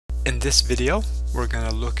In this video, we're going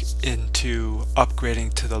to look into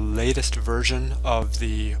upgrading to the latest version of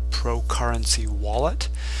the PROC currency wallet.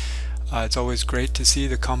 It's always great to see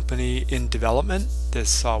the company in development.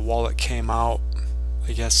 This wallet came out,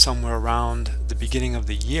 I guess, somewhere around the beginning of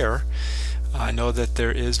the year. I know that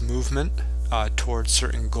there is movement towards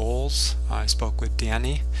certain goals. I spoke with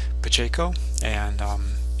Danny Pacheco, and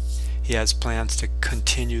he has plans to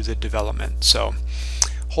continue the development. So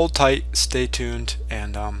hold tight, stay tuned,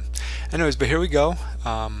 and anyways, but here we go.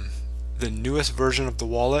 The newest version of the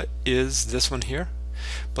wallet is this one here,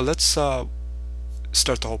 but let's start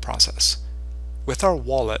the whole process. With our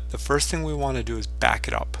wallet, the first thing we want to do is back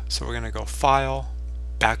it up. So we're going to go File,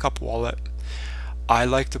 Backup Wallet. I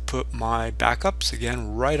like to put my backups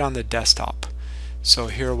again right on the desktop. So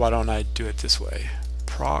here, why don't I do it this way?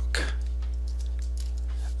 PROC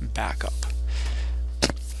Backup.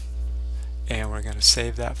 And we're going to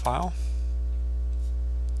save that file.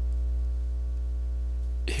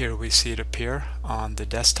 Here we see it appear on the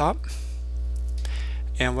desktop.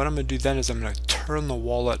 And what I'm going to do then is I'm going to turn the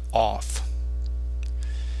wallet off.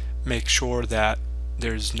 Make sure that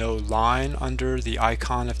there's no line under the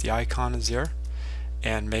icon if the icon is there,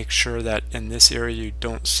 and make sure that in this area you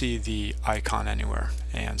don't see the icon anywhere,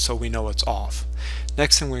 and so we know it's off.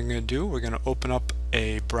 Next thing we're going to do, we're going to open up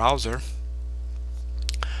a browser,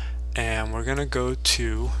 and we're going to go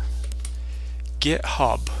to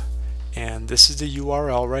GitHub, and this is the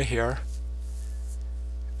URL right here.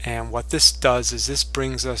 And what this does is this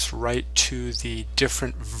brings us right to the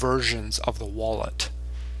different versions of the wallet.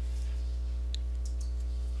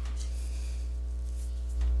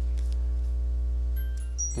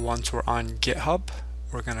 Once we're on GitHub,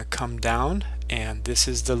 we're going to come down, and this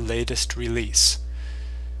is the latest release.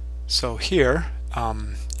 So here,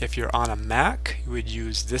 if you're on a Mac, you would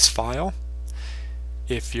use this file.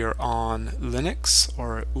 If you're on Linux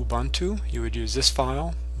or Ubuntu, you would use this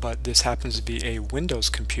file, but this happens to be a Windows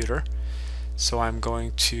computer. So I'm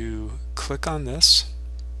going to click on this,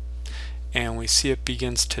 and we see it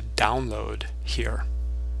begins to download here.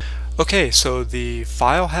 Okay, so the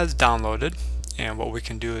file has downloaded, and what we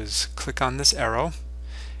can do is click on this arrow.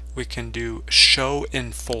 We can do Show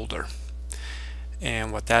in Folder,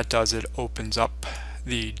 and what that does, it opens up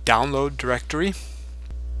the download directory.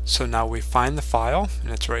 So now we find the file,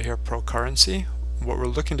 and it's right here, PROC currency. What we're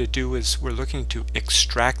looking to do is we're looking to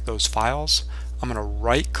extract those files. I'm going to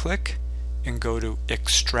right click and go to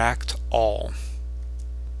Extract All.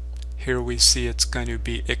 Here we see it's going to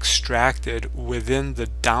be extracted within the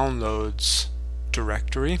downloads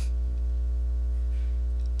directory.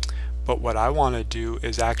 But what I want to do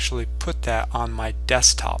is actually put that on my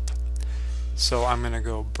desktop. So I'm going to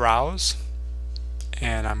go Browse,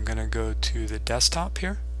 and I'm going to go to the desktop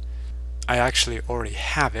here. I actually already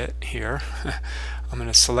have it here. I'm going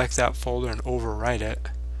to select that folder and overwrite it.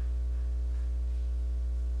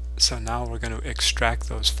 So now we're going to extract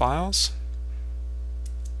those files.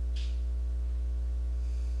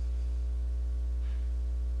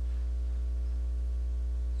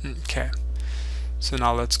 Okay, so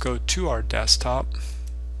now let's go to our desktop.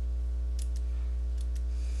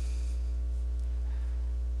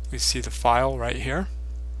 We see the file right here.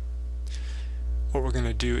 What we're going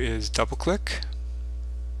to do is double click,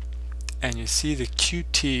 and you see the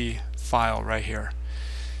Qt file right here.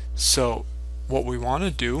 So what we want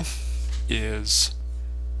to do is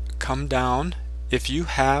come down. If you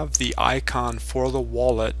have the icon for the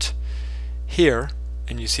wallet here,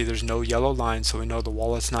 and you see there's no yellow line, so we know the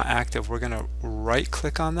wallet's not active, we're going to right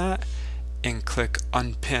click on that and click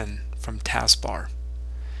Unpin from taskbar.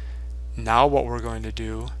 Now what we're going to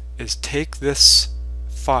do is take this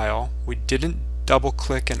file. We didn't double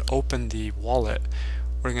click and open the wallet.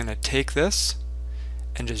 We're going to take this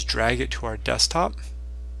and just drag it to our desktop.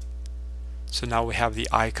 So now we have the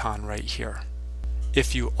icon right here.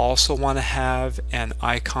 If you also want to have an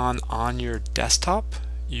icon on your desktop,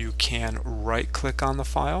 you can right click on the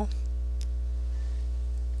file,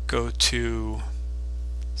 go to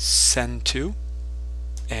Send To,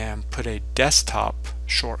 and put a desktop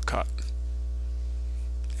shortcut.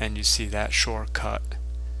 And you see that shortcut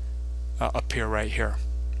appear right here.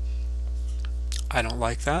 I don't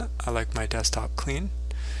like that. I like my desktop clean,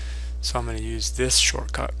 so I'm going to use this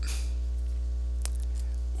shortcut.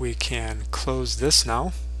 We can close this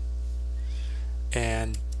now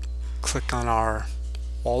and click on our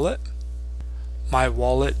wallet. My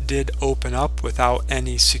wallet did open up without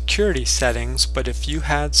any security settings, but if you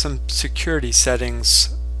had some security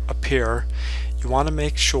settings appear, you want to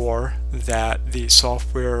make sure that the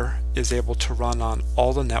software is able to run on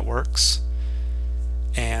all the networks,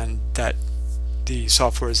 and that the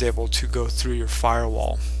software is able to go through your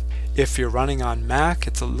firewall. If you're running on Mac,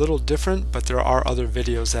 it's a little different, but there are other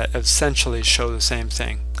videos that essentially show the same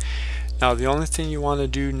thing. Now the only thing you want to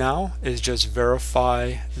do now is just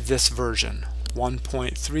verify this version,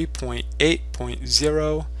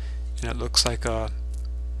 1.3.8.0, and it looks like a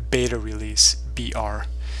beta release, BR.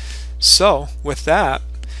 So with that,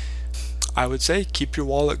 I would say keep your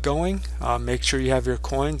wallet going. Make sure you have your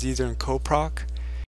coins either in PROC